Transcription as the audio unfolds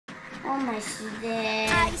Almost there.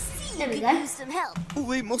 I see There we you go. could use some help.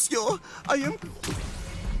 Oui, monsieur. I am.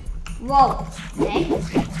 Whoa. Okay.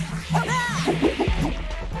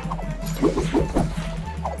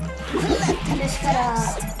 Just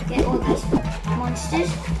gotta get all these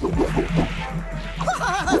monsters.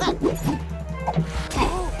 Okay.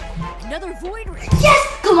 Another void ring. Yes!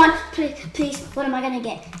 Come on, please, please. What am I gonna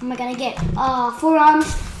get? What am I gonna get?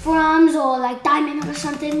 Forearms, or like diamond or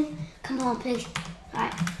something. Come on, please. All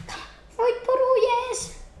right. Come on. Void portal,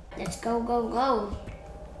 yes. Let's go, go, go.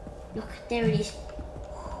 Look, there it is.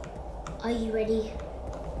 Are you ready?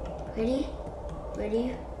 Ready?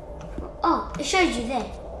 Ready? Oh, it shows you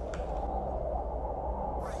there.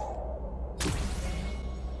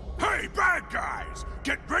 Hey, bad guys!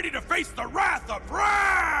 Get ready to face the wrath of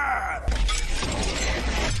Rath!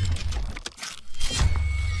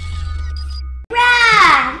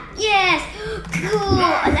 Rath! Yes!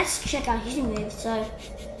 Cool! Let's check out his move. So,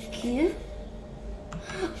 Q.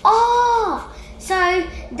 Oh! So,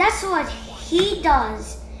 that's what he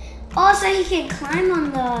does. Oh, so he can climb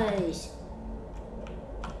on those.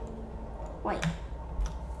 Wait.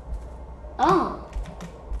 Oh.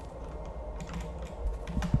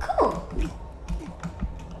 Cool.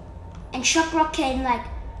 And Shock Rock can like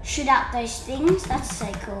shoot out those things. That's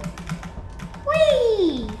so cool.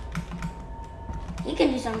 Whee! He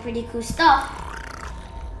can do some pretty cool stuff.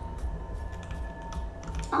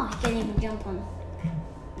 Oh, he can even jump on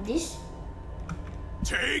this.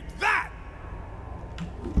 Take that!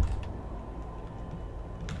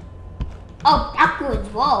 Oh, backwards.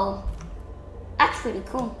 Whoa. That's pretty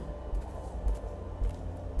cool.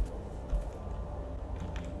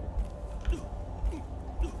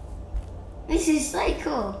 This is so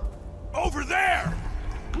cool. Over there!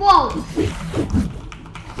 Whoa.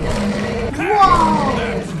 Whoa.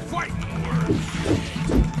 That's fighting words!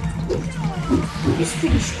 It's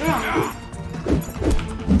pretty strong.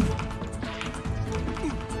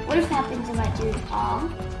 What if happens if I do R?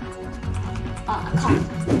 Oh, I can't.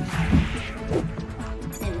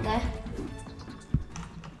 There we go.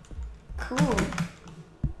 Cool.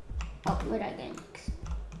 Oh, where'd I go next?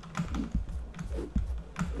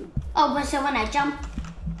 Oh, but so when I jump.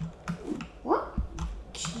 What?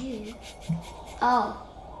 Q. Oh,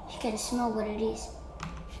 you can smell what it is.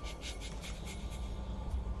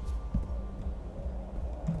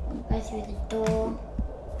 Go through the door.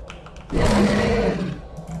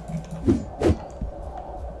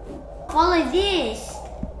 Follow this.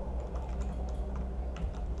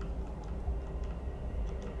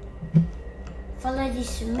 Follow the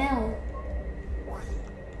smell.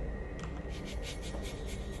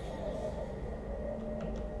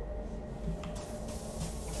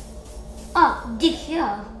 Oh, dig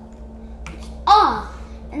here. Oh,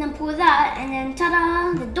 and then pull that, and then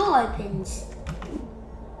ta-da, the door opens.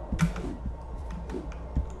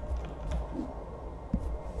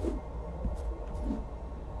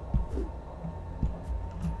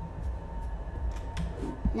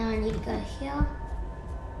 Now I need to go here.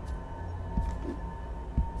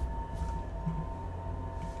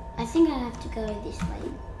 I think I have to go this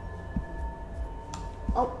way.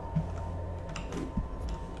 Oh.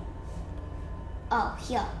 Oh,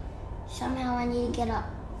 here. Somehow I need to get up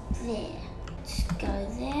there. Let's go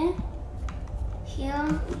there.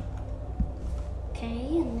 Here. Okay,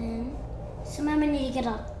 and then somehow I need to get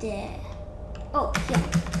up there. Oh, here.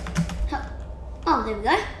 Oh, there we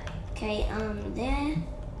go. Okay, there.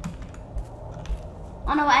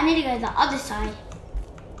 Oh no, I need to go to the other side.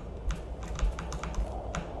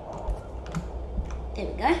 There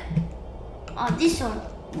we go. Oh, this one.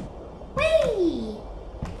 Whee!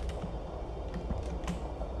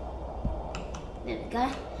 There we go.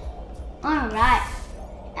 Alright.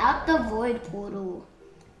 Out the void portal.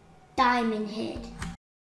 Diamond head.